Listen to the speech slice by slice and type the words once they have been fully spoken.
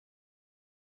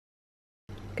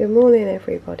Good morning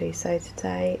everybody. So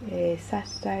today is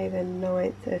Saturday the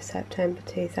 9th of September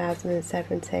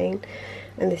 2017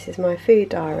 and this is my food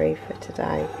diary for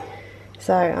today.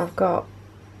 So I've got,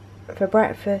 for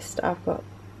breakfast I've got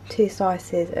 2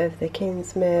 slices of the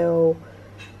Kingsmill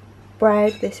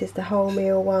bread. This is the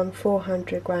wholemeal one,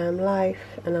 400-gram loaf,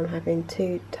 and I'm having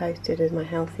 2 toasted as my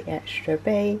healthy extra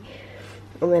B,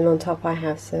 and then on top I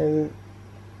have some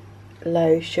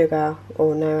low sugar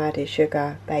or no added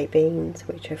sugar baked beans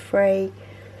which are free,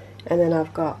 and then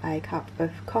I've got a cup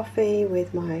of coffee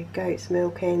with my goat's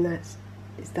milk in. It's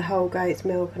the whole goat's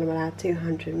milk and I'm allowed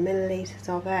 200 millilitres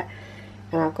of it,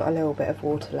 and I've got a little bit of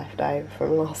water left over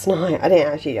from last night.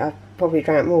 I've probably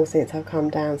drank more since I've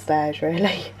come downstairs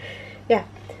really. Yeah,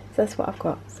 so that's what I've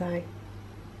got, so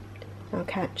I'll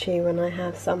catch you when I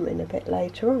have something a bit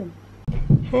later on.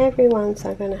 Hey everyone, so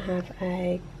I'm going to have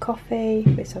a coffee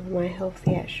with some of my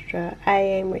healthy extra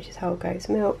A in, which is whole goat's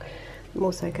milk. I'm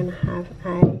also going to have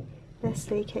a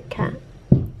Nestle Kit Kat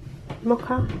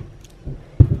mocha,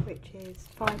 which is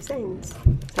 5 zins.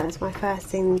 So that's my first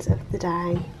zins of the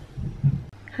day.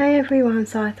 Hey everyone,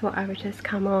 so I thought I would just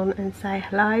come on and say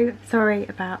hello. Sorry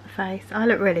about the face, I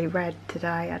look really red today,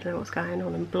 I don't know what's going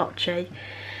on, and blotchy.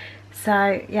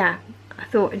 So yeah, I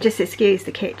thought just excuse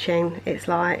the kitchen. It's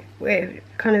like we're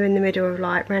kind of in the middle of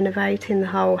like renovating the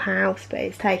whole house, but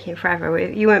it's taking forever.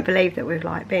 You won't believe that we've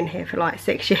like been here for like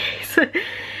 6 years and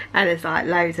there's like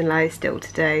loads and loads still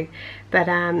to do. But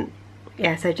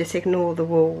yeah, so just ignore the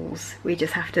walls. We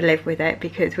just have to live with it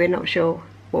because we're not sure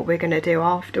what we're going to do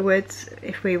afterwards,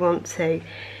 if we want to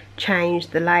change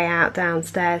the layout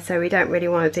downstairs. So we don't really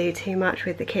want to do too much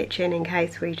with the kitchen in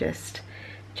case we just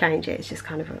change it. It's just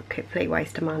kind of a complete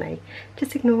waste of money.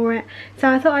 Just ignore it. So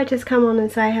I thought I'd just come on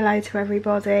and say hello to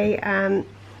everybody.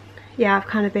 Yeah, I've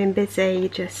kind of been busy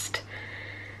just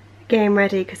getting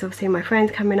ready because obviously my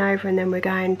friend's coming over and then we're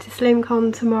going to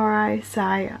SlimCon tomorrow, so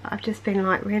I've just been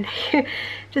like really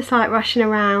just like rushing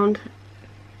around.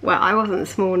 Well, I wasn't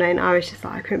this morning, I was just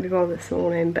like, I couldn't be bothered this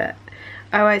morning, but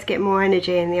I always get more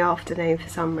energy in the afternoon for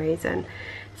some reason,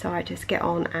 so I just get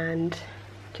on and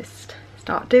just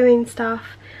start doing stuff.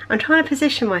 I'm trying to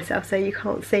position myself so you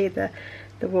can't see the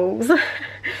walls.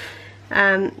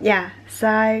 Yeah,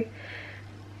 so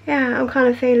yeah, I'm kind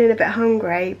of feeling a bit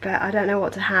hungry, but I don't know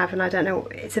what to have, and I don't know,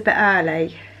 it's a bit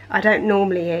early. I don't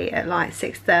normally eat at like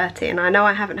 6:30, and I know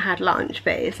I haven't had lunch,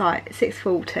 but it's like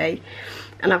 6:40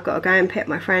 and I've got to go and pick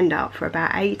my friend up for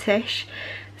about 8ish,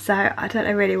 so I don't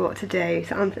know really what to do.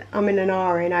 So I'm in an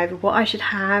R-ing over what I should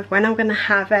have, when I'm going to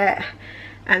have it,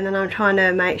 and then I'm trying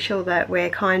to make sure that we're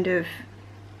kind of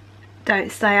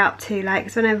don't stay up too late,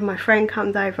 because whenever my friend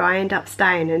comes over I end up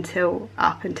staying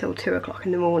up until 2 o'clock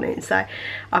in the morning. So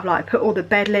I've like put all the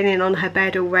bed linen on her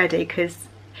bed already, because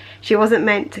she wasn't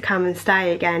meant to come and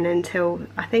stay again until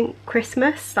I think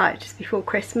Christmas, like just before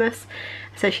Christmas.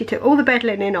 So she took all the bed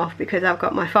linen off because I've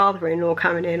got my father-in-law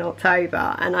coming in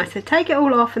October, and I said take it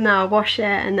all off and then I'll wash it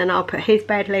and then I'll put his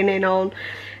bed linen on.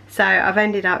 So I've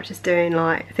ended up just doing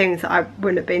like things that I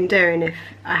wouldn't have been doing if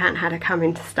I hadn't had her come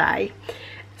in to stay.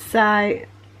 So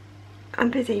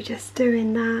I'm busy just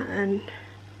doing that, and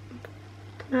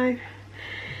I don't know.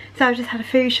 So I've just had a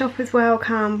food shop as well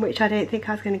come, which I didn't think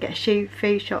I was going to get a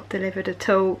food shop delivered at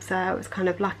all, so I was kind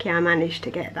of lucky I managed to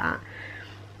get that.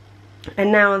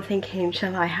 And now I'm thinking,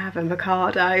 shall I have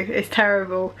avocado? It's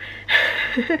terrible.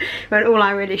 When all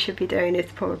I really should be doing is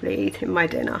probably eating my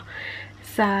dinner.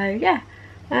 So yeah,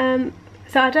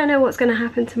 so I don't know what's going to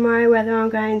happen tomorrow, whether I'm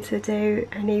going to do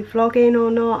any vlogging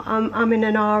or not. I'm in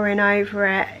an R-ing over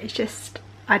it. It's just,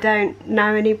 I don't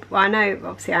know any, well, I know,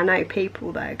 obviously I know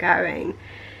people that are going,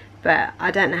 but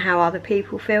I don't know how other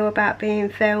people feel about being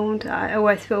filmed. I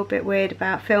always feel a bit weird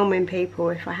about filming people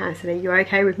if I have to say, you're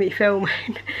okay with me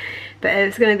filming? But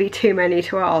it's going to be too many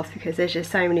to ask because there's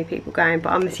just so many people going,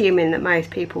 but I'm assuming that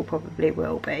most people probably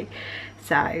will be.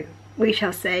 So we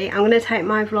shall see. I'm going to take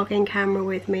my vlogging camera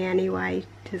with me anyway,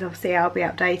 because obviously I'll be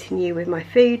updating you with my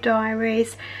food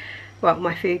diaries. Well,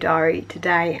 my food diary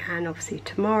today and obviously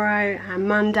tomorrow and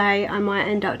Monday. I might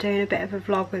end up doing a bit of a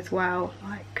vlog as well,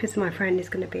 like because my friend is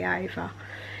going to be over.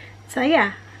 So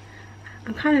yeah,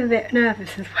 I'm kind of a bit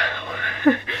nervous as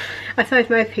well. I suppose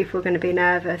most people are going to be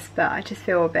nervous, but I just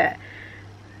feel a bit,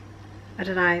 I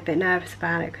don't know, a bit nervous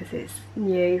about it because it's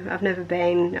new. I've never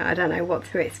been, I don't know what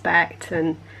to expect,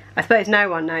 and I suppose no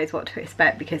one knows what to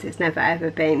expect because it's never ever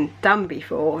been done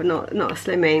before, not a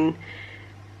slimming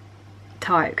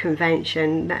type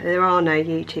convention. There are no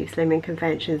YouTube slimming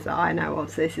conventions that I know of,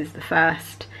 so this is the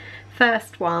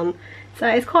first one. So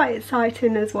it's quite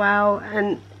exciting as well,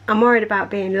 and I'm worried about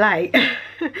being late.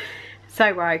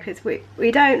 so worried because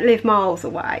we don't live miles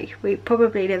away. We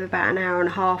probably live about an hour and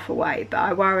a half away, but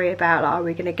I worry about, like, are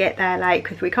we going to get there late,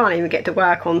 because we can't even get to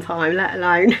work on time, let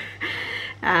alone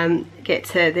get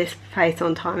to this place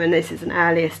on time, and this is an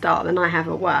earlier start than I have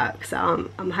at work. So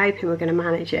I'm hoping we're going to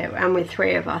manage it, and with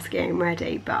 3 of us getting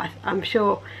ready, but I'm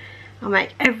sure I'll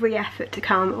make every effort to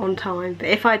come on time. But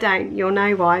if I don't, you'll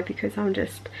know why, because I'm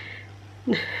just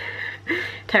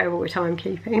terrible with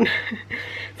timekeeping.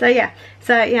 So yeah,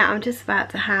 I'm just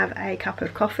about to have a cup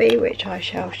of coffee, which I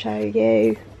shall show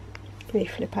you. Let me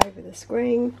flip over the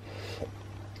screen.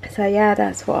 So yeah,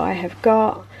 that's what I have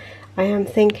got. I am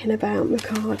thinking about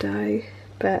Mikado,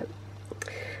 but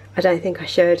I don't think I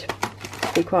should,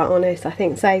 to be quite honest. I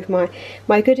think save my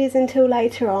goodies until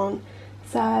later on.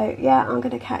 So yeah, I'm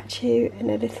going to catch you in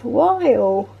a little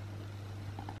while.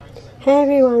 Hey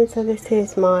everyone, so this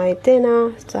is my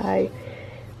dinner. So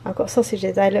I've got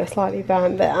sausages, they look slightly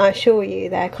burnt, but I assure you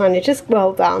they're kind of just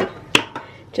well done,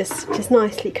 just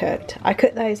nicely cooked. I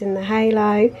cooked those in the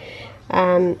halo.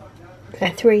 They're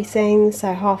 3 seams,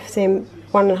 so half seam,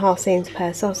 1.5 seams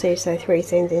per sausage, so 3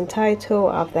 seams in total.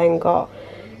 I've then got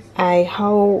a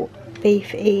whole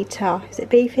beef eater, is it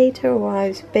beef eater, or one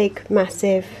of those big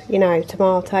massive, you know,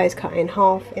 tomatoes cut in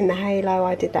half in the halo.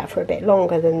 I did that for a bit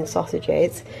longer than the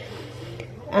sausages.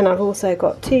 And I've also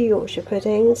got 2 Yorkshire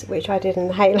puddings, which I did in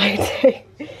the halo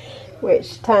too,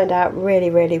 which turned out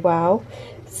really well.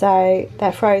 So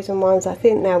they're frozen ones, I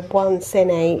think they're 1 sin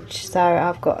each, so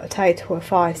I've got a total of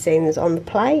 5 sins on the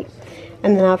plate.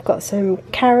 And then I've got some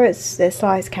carrots, they're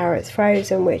sliced carrots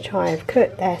frozen, which I have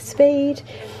cooked their speed.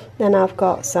 Then I've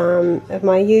got some of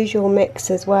my usual mix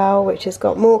as well, which has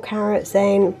got more carrots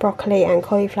in, broccoli and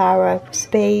cauliflower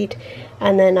speed.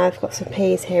 And then I've got some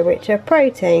peas here, which are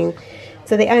protein.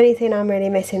 So the only thing I'm really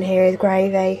missing here is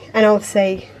gravy, and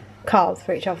obviously carbs,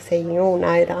 which obviously you all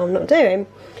know that I'm not doing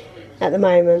at the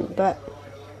moment. But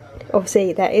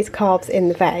obviously there is carbs in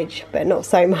the veg, but not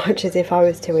so much as if I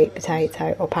was to eat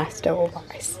potato or pasta or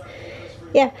rice.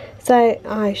 Yeah, so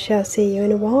I shall see you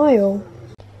in a while.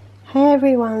 Hey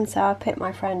everyone, so I picked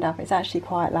my friend up. It's actually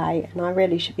quite late and I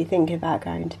really should be thinking about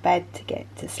going to bed to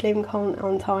get to SlimCon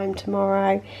on time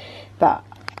tomorrow. But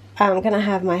I'm going to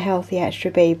have my healthy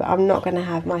extra B, but I'm not going to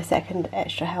have my second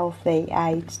extra healthy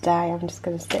A today. I'm just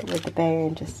going to stick with the B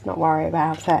and just not worry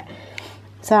about it.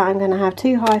 So I'm going to have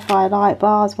 2 Hi-Fi light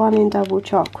bars, one in double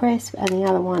choc crisp and the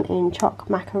other one in choc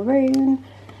macaroon.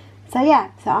 So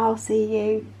yeah, so I'll see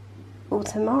you all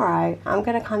tomorrow. I'm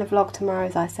going to kind of vlog tomorrow,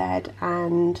 as I said,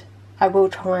 and I will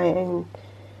try and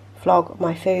vlog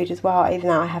my food as well, even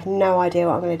though I have no idea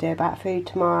what I'm going to do about food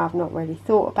tomorrow. I've not really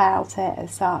thought about it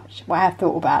as such. Well, I have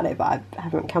thought about it, but I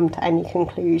haven't come to any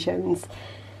conclusions.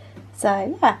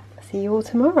 So yeah, see you all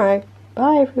tomorrow.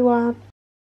 Bye everyone.